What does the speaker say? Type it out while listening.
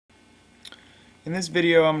In this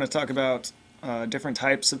video I'm going to talk about different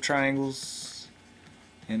types of triangles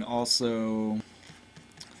and also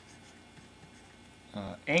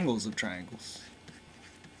angles of triangles.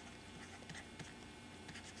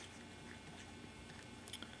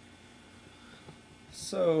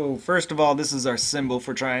 So first of all, this is our symbol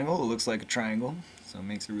for triangle. It looks like a triangle, so it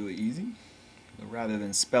makes it really easy. But rather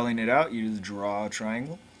than spelling it out, you just draw a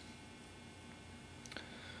triangle.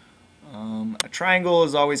 A triangle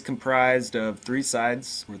is always comprised of three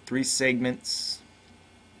sides or three segments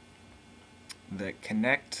that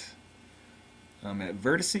connect at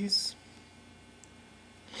vertices.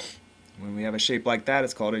 When we have a shape like that,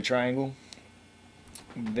 it's called a triangle.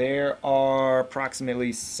 There are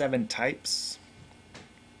approximately 7 types.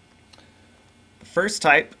 The first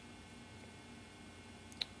type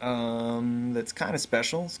that's kind of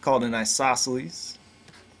special, it's called an isosceles.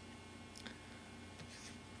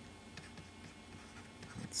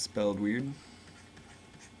 It's spelled weird.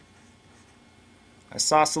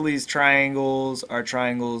 Isosceles triangles are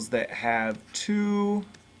triangles that have two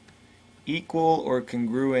equal or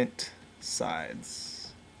congruent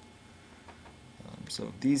sides. So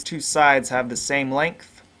if these two sides have the same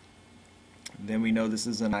length, then we know this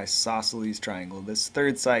is an isosceles triangle. This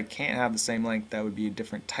third side can't have the same length. That would be a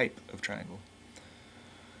different type of triangle.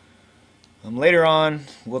 Later on,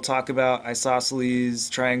 we'll talk about isosceles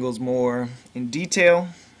triangles more in detail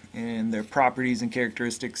and their properties and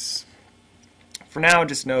characteristics. For now,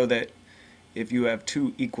 just know that if you have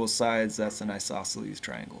two equal sides, that's an isosceles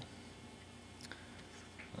triangle.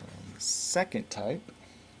 The second type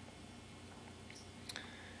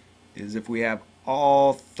is if we have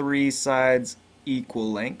all three sides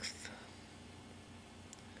equal length.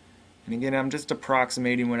 And again, I'm just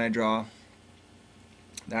approximating when I draw.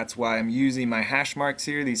 That's why I'm using my hash marks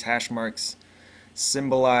here. These hash marks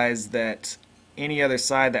symbolize that any other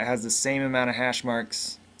side that has the same amount of hash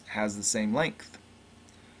marks has the same length.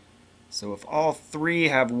 So if all three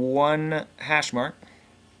have one hash mark,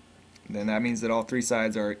 then that means that all three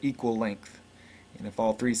sides are equal length. And if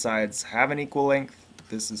all three sides have an equal length,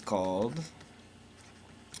 this is called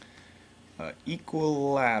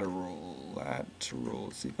equilateral.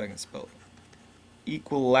 Let's see if I can spell it.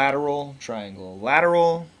 Equilateral triangle.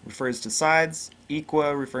 Lateral refers to sides.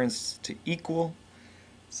 Equa refers to equal.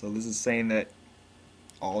 So this is saying that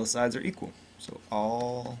all the sides are equal. So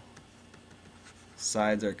all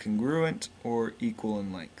sides are congruent or equal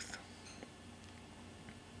in length.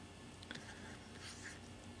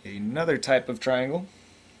 Another type of triangle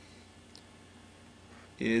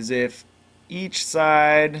is if each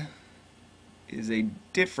side is a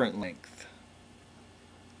different length.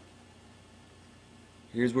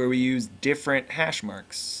 Here's where we use different hash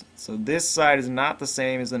marks. So this side is not the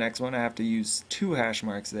same as the next one. I have to use 2 hash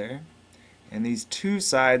marks there. And these 2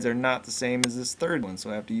 sides are not the same as this third one, so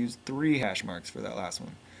I have to use 3 hash marks for that last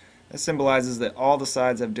one. That symbolizes that all the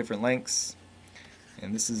sides have different lengths,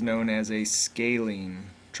 and this is known as a scaling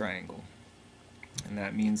triangle. And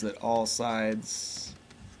that means that all sides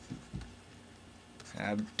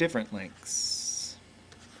have different lengths,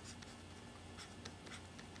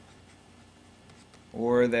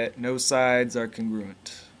 or that no sides are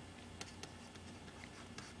congruent.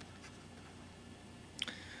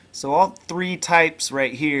 So all 3 types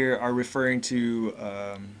right here are referring to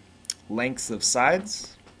lengths of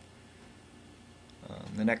sides.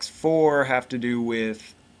 The next 4 have to do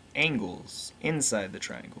with angles inside the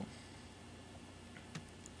triangle.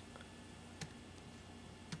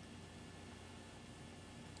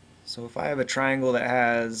 So if I have a triangle that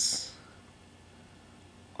has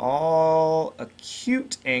all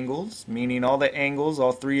acute angles, meaning all the angles,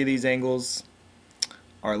 all 3 of these angles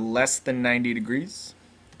are less than 90 degrees,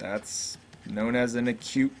 that's known as an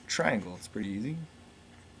acute triangle. It's pretty easy.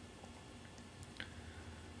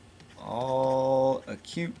 All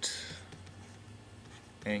acute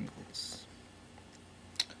angles.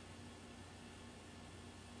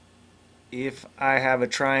 If I have a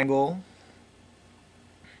triangle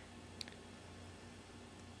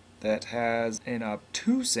that has an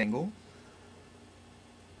obtuse angle,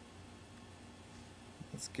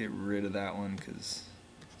 let's get rid of that one because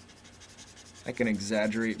I can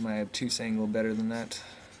exaggerate my obtuse angle better than that.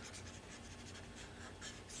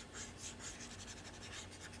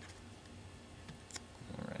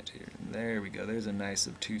 Alright, here. There we go. There's a nice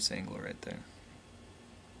obtuse angle right there.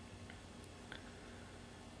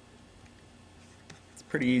 It's a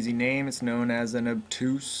pretty easy name. It's known as an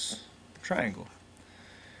obtuse triangle.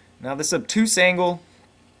 Now this obtuse angle,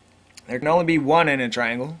 there can only be one in a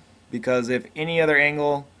triangle, because if any other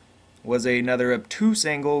angle was another obtuse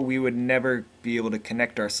angle, we would never be able to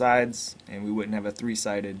connect our sides, and we wouldn't have a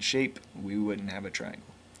three-sided shape. We wouldn't have a triangle.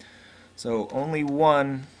 So only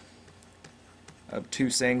one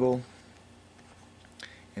obtuse angle,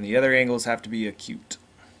 and the other angles have to be acute.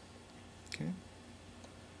 Okay.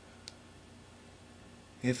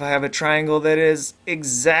 If I have a triangle that is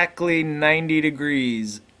exactly 90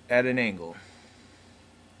 degrees at an angle,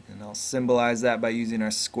 and I'll symbolize that by using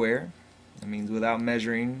our square. That means without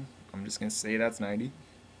measuring, I'm just going to say that's 90.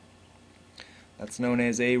 That's known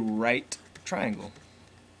as a right triangle.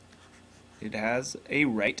 It has a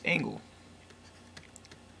right angle.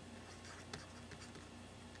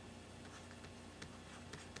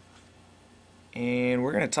 And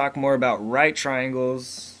we're going to talk more about right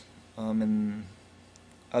triangles in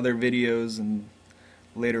other videos and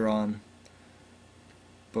later on.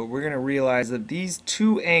 But we're going to realize that these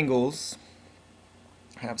two angles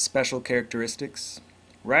have special characteristics.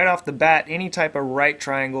 Right off the bat, any type of right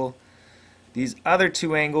triangle, these other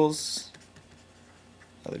two angles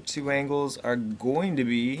are going to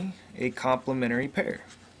be a complementary pair.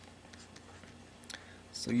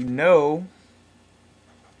 So you know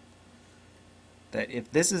that if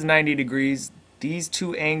this is 90 degrees, these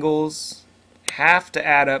two angles have to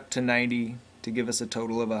add up to 90 to give us a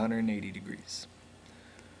total of 180 degrees.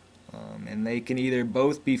 And they can either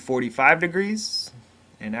both be 45 degrees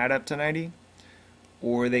and add up to 90,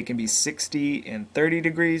 or they can be 60 and 30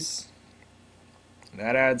 degrees.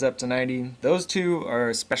 That adds up to 90. Those two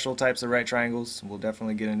are special types of right triangles. We'll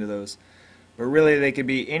definitely get into those. But really they could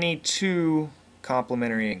be any two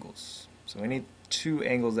complementary angles. So any two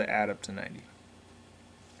angles that add up to 90.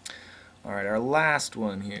 Alright, our last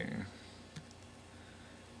one here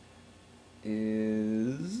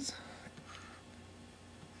is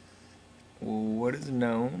what is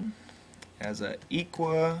known as an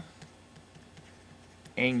equiangular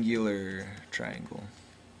triangle.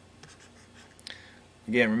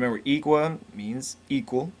 Again, remember, equa means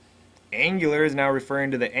equal. Angular is now referring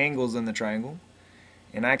to the angles in the triangle.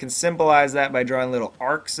 And I can symbolize that by drawing little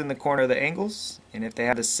arcs in the corner of the angles. And if they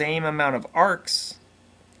have the same amount of arcs,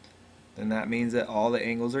 then that means that all the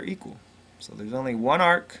angles are equal. So there's only one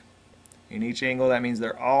arc in each angle. That means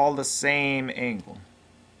they're all the same angle.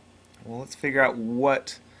 Well, let's figure out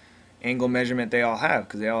what angle measurement they all have,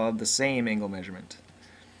 because they all have the same angle measurement.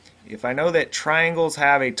 If I know that triangles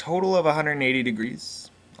have a total of 180 degrees,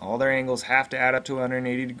 all their angles have to add up to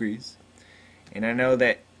 180 degrees, and I know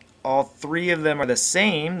that all three of them are the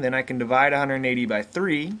same, then I can divide 180 by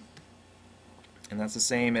 3, and that's the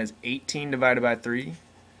same as 18 divided by 3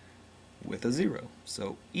 with a 0.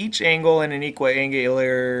 So each angle in an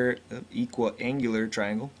equiangular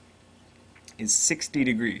triangle is 60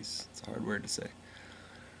 degrees. It's a hard word to say.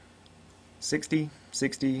 60,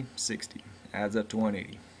 60, 60 adds up to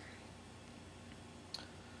 180.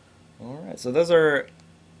 Alright, so those are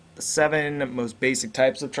the 7 most basic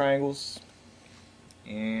types of triangles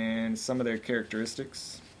and some of their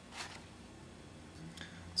characteristics.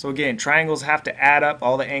 So again, triangles have to add up,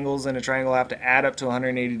 all the angles in a triangle have to add up to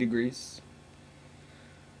 180 degrees.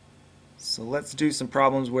 So let's do some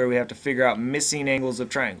problems where we have to figure out missing angles of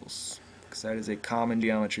triangles, because that is a common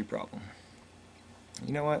geometry problem.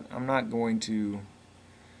 You know what? I'm not going to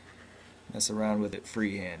mess around with it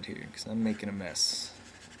freehand here, because I'm making a mess.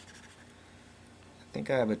 I think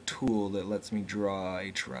I have a tool that lets me draw a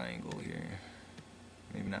triangle here.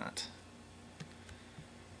 Maybe not.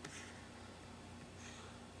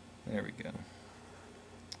 There we go.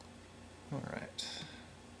 Alright.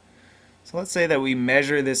 So let's say that we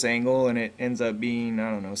measure this angle and it ends up being, I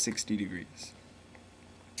don't know, 60 degrees.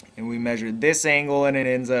 And we measure this angle and it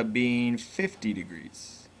ends up being 50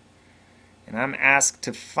 degrees. And I'm asked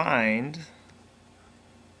to find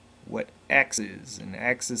what x is, and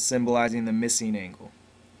x is symbolizing the missing angle.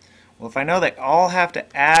 Well, if I know they all have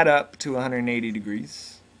to add up to 180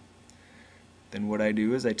 degrees, then what I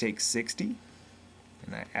do is I take 60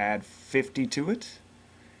 and I add 50 to it,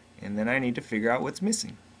 and then I need to figure out what's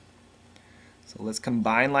missing. So let's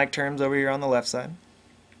combine like terms over here on the left side.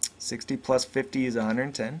 60 plus 50 is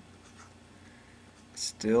 110.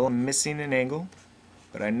 Still missing an angle,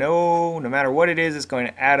 but I know no matter what it is, it's going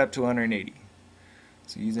to add up to 180.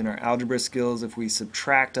 So using our algebra skills, if we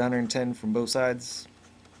subtract 110 from both sides,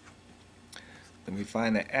 then we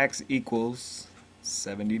find that x equals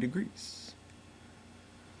 70 degrees.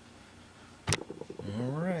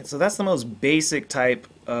 Alright, so that's the most basic type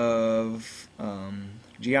of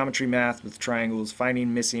geometry math with triangles,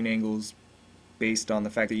 finding missing angles based on the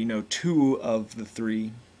fact that you know 2 of the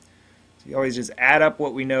 3. So you always just add up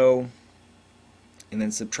what we know and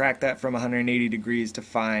then subtract that from 180 degrees to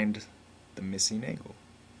find the missing angle.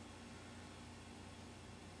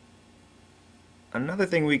 another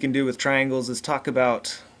thing we can do with triangles is talk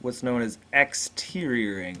about what's known as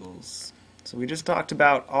exterior angles. So we just talked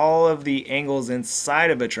about all of the angles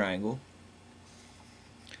inside of a triangle,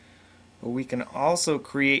 but we can also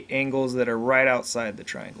create angles that are right outside the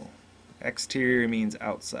triangle. Exterior means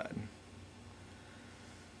outside.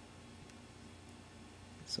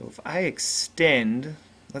 So if I extend,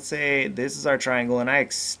 let's say this is our triangle, and I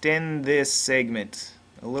extend this segment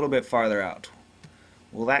a little bit farther out.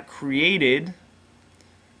 Well, that created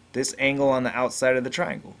this angle on the outside of the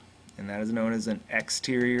triangle, and that is known as an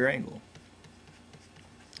exterior angle.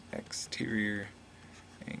 Exterior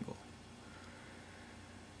angle.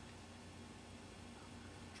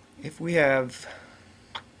 If we have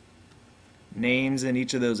names in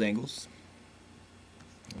each of those angles,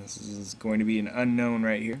 this is going to be an unknown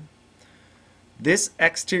right here. This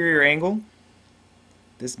exterior angle,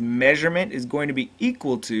 this measurement is going to be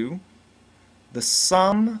equal to the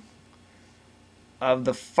sum of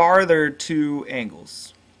the farther two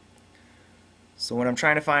angles. So when I'm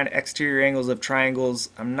trying to find exterior angles of triangles,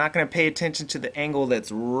 I'm not going to pay attention to the angle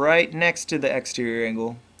that's right next to the exterior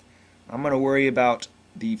angle. I'm going to worry about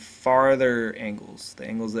the farther angles, the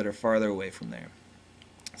angles that are farther away from there.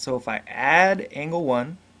 So if I add angle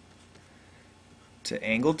 1 to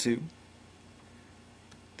angle 2,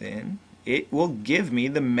 then it will give me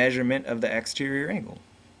the measurement of the exterior angle.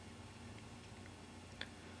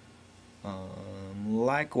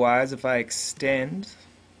 Likewise, if I extend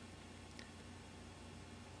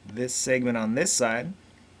this segment on this side,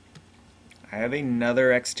 I have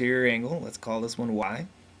another exterior angle. Let's call this one y.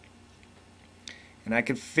 And I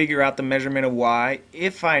could figure out the measurement of y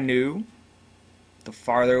if I knew the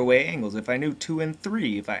farther away angles. If I knew 2 and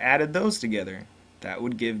 3, if I added those together, that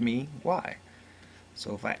would give me y.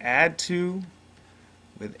 So if I add 2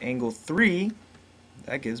 with angle 3,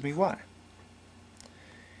 that gives me y.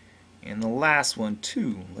 And the last one,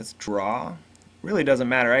 2, let's draw. Really doesn't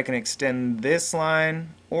matter. I can extend this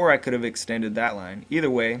line, or I could have extended that line. Either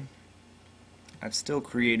way, I've still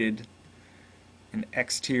created an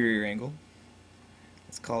exterior angle.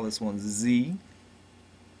 Let's call this one z.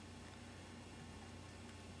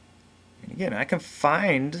 And again, I can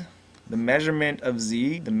find the measurement of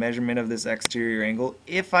z, the measurement of this exterior angle,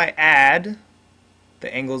 if I add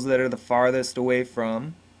the angles that are the farthest away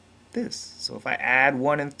from this. So if I add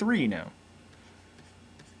 1 and 3 now,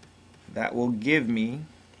 that will give me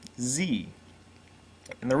z.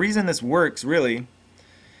 And the reason this works really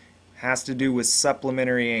has to do with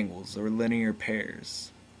supplementary angles or linear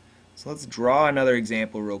pairs. So let's draw another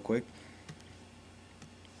example real quick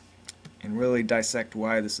and really dissect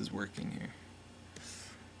why this is working here.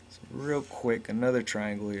 So real quick, another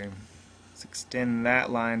triangle here. Let's extend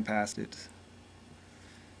that line past it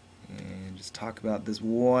and just talk about this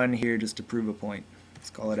one here just to prove a point. Let's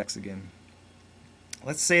call it x again.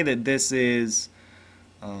 Let's say that this is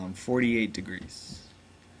 48 degrees.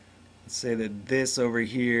 Let's say that this over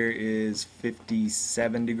here is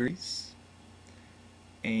 57 degrees.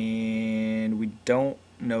 And we don't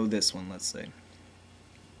know this one, let's say.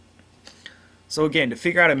 So again, to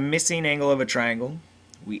figure out a missing angle of a triangle,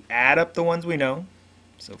 we add up the ones we know.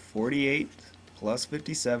 So 48 plus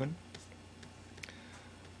 57.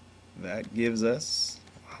 That gives us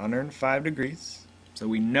 105 degrees. So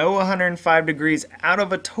we know 105 degrees out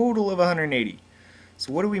of a total of 180.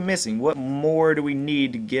 So what are we missing? What more do we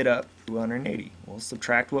need to get up to 180? We'll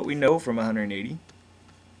subtract what we know from 180.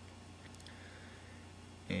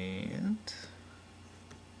 And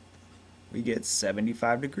we get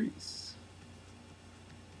 75 degrees.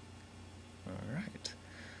 Alright.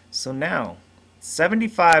 So now,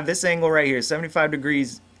 75, this angle right here, 75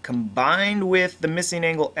 degrees, combined with the missing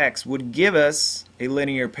angle x would give us a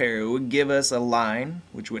linear pair. It would give us a line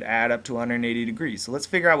which would add up to 180 degrees. So let's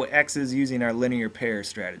figure out what x is using our linear pair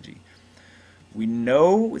strategy. We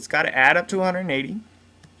know it's got to add up to 180.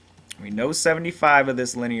 We know 75 of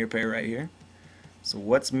this linear pair right here. So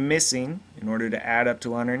what's missing in order to add up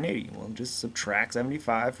to 180? Well, just subtract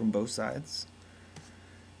 75 from both sides.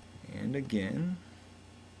 And again,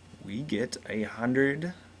 we get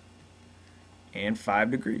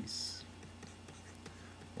 105 degrees.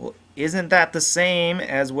 Well, isn't that the same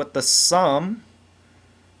as what the sum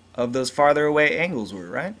of those farther away angles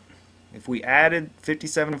were, right? If we added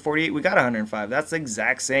 57 and 48, we got 105. That's the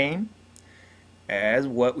exact same as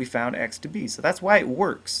what we found x to be. So that's why it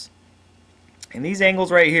works. And these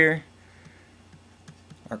angles right here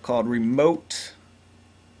are called remote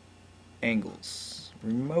angles.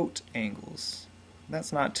 Remote angles.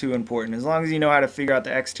 That's not too important. As long as you know how to figure out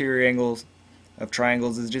the exterior angles of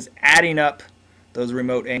triangles, is just adding up those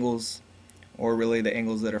remote angles, or really the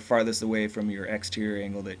angles that are farthest away from your exterior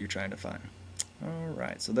angle that you're trying to find.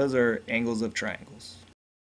 Alright, so those are angles of triangles.